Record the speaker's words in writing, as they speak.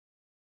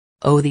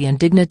Oh, the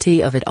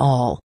indignity of it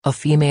all. A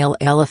female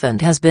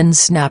elephant has been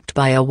snapped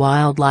by a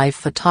wildlife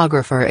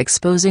photographer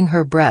exposing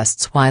her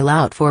breasts while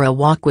out for a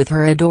walk with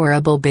her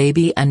adorable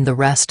baby and the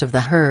rest of the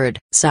herd.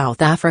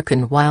 South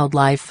African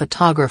wildlife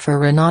photographer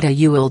Renata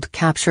Ewald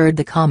captured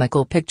the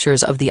comical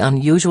pictures of the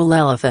unusual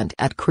elephant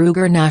at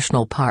Kruger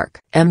National Park.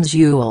 Ms.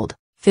 Ewald,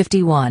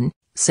 51,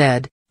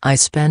 said, "I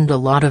spend a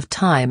lot of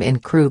time in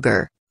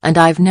Kruger, and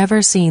I've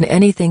never seen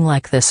anything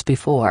like this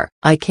before.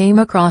 I came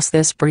across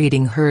this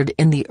breeding herd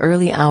in the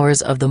early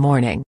hours of the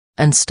morning,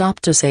 and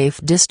stopped a safe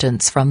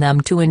distance from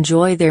them to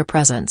enjoy their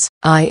presence.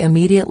 I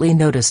immediately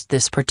noticed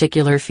this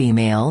particular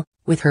female,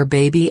 with her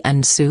baby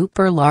and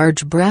super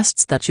large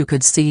breasts that you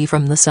could see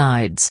from the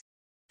sides."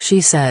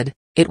 She said,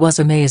 "It was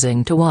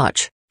amazing to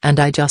watch, and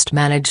I just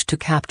managed to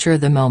capture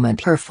the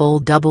moment her full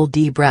double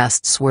D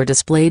breasts were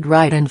displayed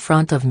right in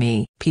front of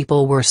me."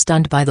 People were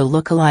stunned by the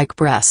look-alike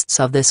breasts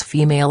of this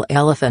female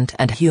elephant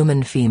and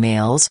human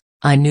females.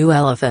 "I knew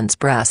elephants'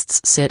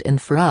 breasts sit in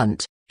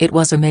front. It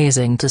was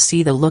amazing to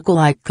see the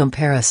look-alike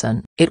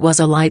comparison. It was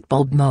a light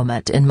bulb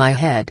moment in my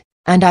head,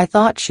 and I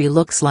thought she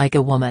looks like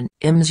a woman."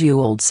 Ms.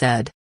 Ewald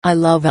said, "I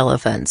love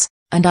elephants,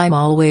 and I'm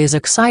always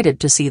excited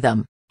to see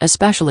them,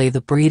 especially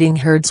the breeding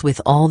herds with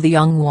all the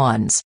young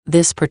ones.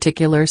 This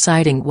particular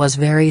sighting was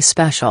very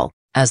special,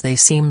 as they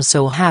seem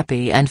so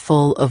happy and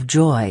full of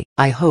joy.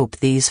 I hope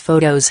these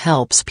photos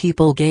helps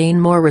people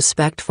gain more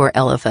respect for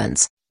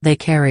elephants. They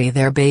carry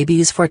their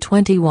babies for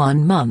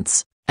 21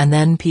 months, and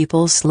then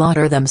people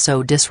slaughter them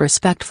so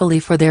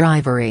disrespectfully for their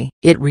ivory.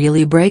 It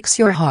really breaks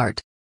your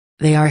heart.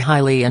 They are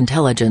highly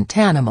intelligent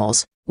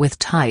animals, with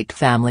tight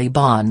family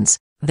bonds.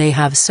 They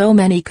have so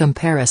many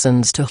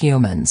comparisons to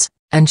humans,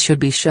 and should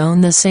be shown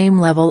the same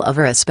level of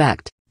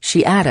respect,"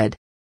 she added.